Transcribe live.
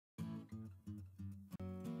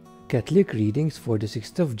Catholic readings for the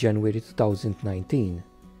 6th of January 2019.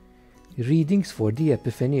 Readings for the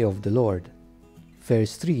Epiphany of the Lord.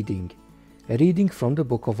 First reading. A reading from the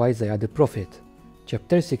book of Isaiah the prophet,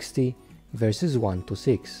 chapter 60, verses 1 to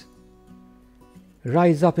 6.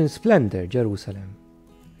 Rise up in splendor, Jerusalem.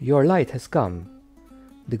 Your light has come.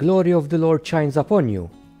 The glory of the Lord shines upon you.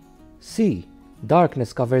 See,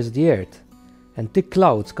 darkness covers the earth, and thick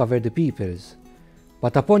clouds cover the peoples.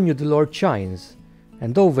 But upon you the Lord shines,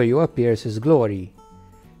 and over you appears his glory.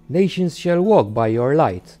 Nations shall walk by your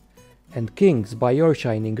light, and kings by your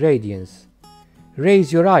shining radiance.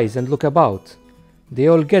 Raise your eyes and look about. They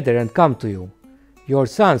all gather and come to you. Your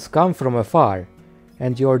sons come from afar,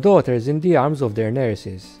 and your daughters in the arms of their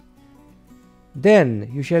nurses. Then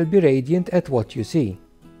you shall be radiant at what you see.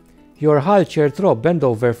 Your hull shall throb and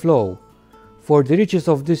overflow, for the riches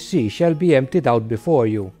of the sea shall be emptied out before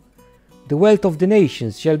you. The wealth of the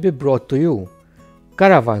nations shall be brought to you.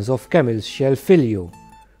 Caravans of camels shall fill you.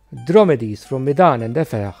 Dromedaries from Midan and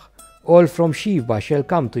Ephah, all from Sheba shall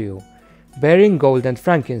come to you, bearing gold and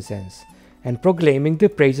frankincense, and proclaiming the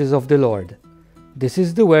praises of the Lord. This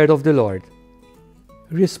is the word of the Lord.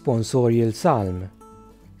 Responsorial Psalm.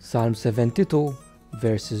 Psalm 72,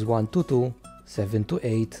 verses 1 to 2, 7 to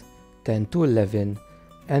 8, 10 to 11,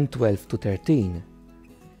 and 12 to 13.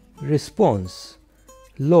 Response.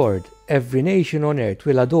 Lord, every nation on earth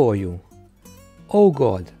will adore you. O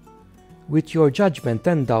God, with your judgment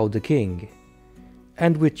endow the king,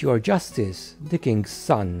 and with your justice the king's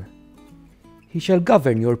son. He shall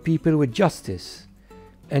govern your people with justice,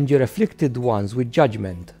 and your afflicted ones with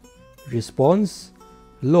judgment. Response.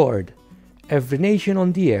 Lord, every nation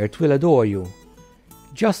on the earth will adore you.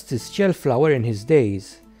 Justice shall flower in his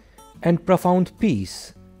days, and profound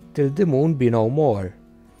peace till the moon be no more.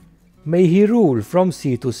 May he rule from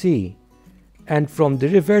sea to sea, and from the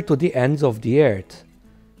river to the ends of the earth.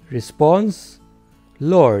 Response.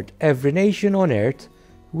 Lord, every nation on earth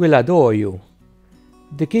will adore you.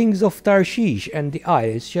 The kings of Tarshish and the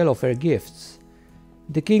isles shall offer gifts.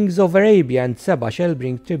 The kings of Arabia and Seba shall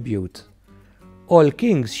bring tribute. All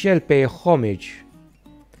kings shall pay homage.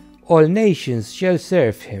 All nations shall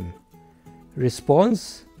serve him.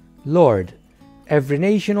 Response. Lord, every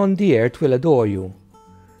nation on the earth will adore you.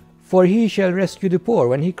 For he shall rescue the poor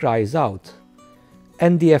when he cries out,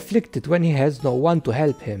 and the afflicted when he has no one to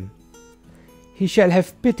help him. He shall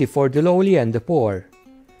have pity for the lowly and the poor.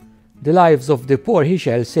 The lives of the poor he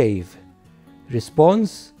shall save.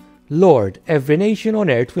 Response. Lord, every nation on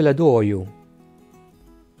earth will adore you.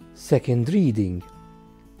 Second reading.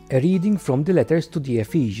 A reading from the letters to the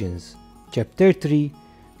Ephesians, chapter 3,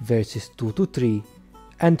 verses 2 to 3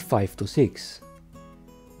 and 5 to 6.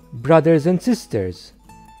 Brothers and sisters,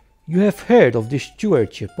 you have heard of the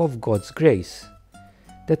stewardship of God's grace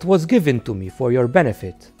that was given to me for your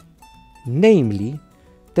benefit, namely,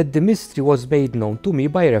 that the mystery was made known to me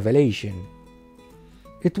by revelation.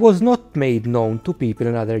 It was not made known to people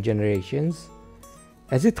in other generations,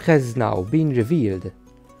 as it has now been revealed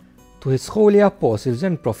to his holy apostles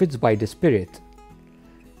and prophets by the Spirit,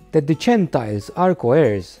 that the Gentiles are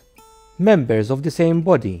co-heirs, members of the same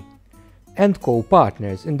body, and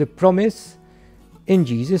co-partners in the promise in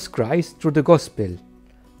Jesus Christ through the Gospel.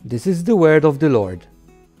 This is the word of the Lord.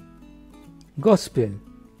 Gospel.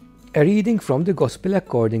 A reading from the Gospel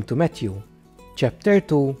according to Matthew, chapter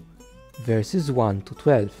 2, verses 1 to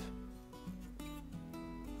 12.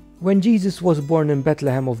 When Jesus was born in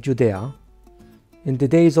Bethlehem of Judea, in the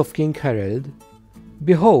days of King Herod,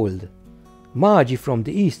 behold, Magi from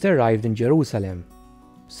the east arrived in Jerusalem,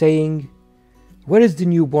 saying, Where is the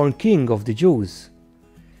newborn King of the Jews?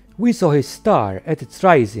 We saw his star at its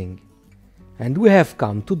rising, and we have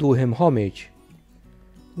come to do him homage.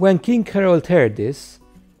 When King Herod heard this,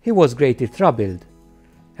 he was greatly troubled,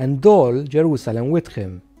 and all Jerusalem with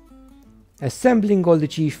him. Assembling all the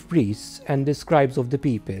chief priests and the scribes of the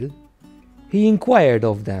people, he inquired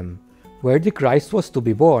of them where the Christ was to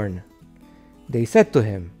be born. They said to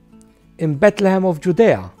him, In Bethlehem of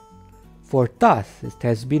Judea, for thus it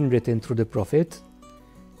has been written through the prophet,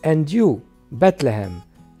 And you, Bethlehem,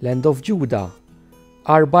 land of Judah,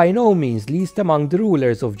 are by no means least among the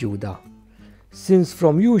rulers of Judah, since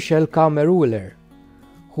from you shall come a ruler,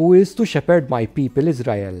 who is to shepherd my people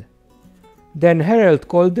Israel. Then Herod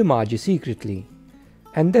called the Magi secretly,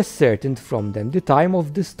 and ascertained from them the time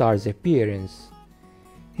of the star's appearance.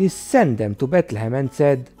 He sent them to Bethlehem and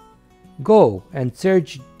said, Go and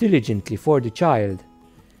search diligently for the child.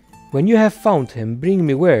 When you have found him, bring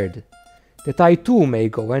me word, that I too may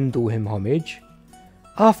go and do him homage.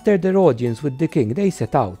 After their audience with the king they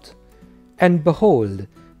set out, and behold,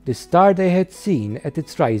 the star they had seen at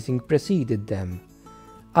its rising preceded them,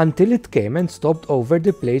 until it came and stopped over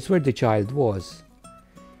the place where the child was.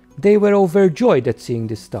 They were overjoyed at seeing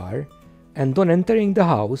the star, and on entering the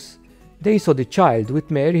house, they saw the child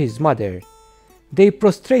with Mary his mother. They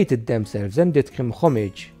prostrated themselves and did him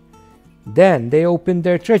homage. Then they opened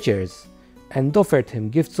their treasures, and offered him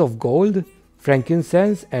gifts of gold,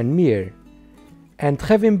 frankincense, and myrrh. And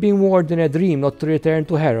having been warned in a dream not to return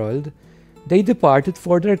to Herod, they departed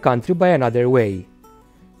for their country by another way.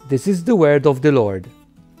 This is the word of the Lord.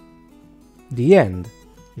 The end.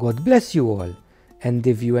 God bless you all, and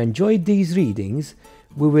if you enjoyed these readings,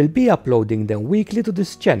 we will be uploading them weekly to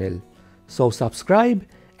this channel, so subscribe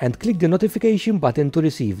and click the notification button to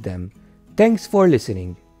receive them. Thanks for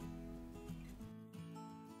listening.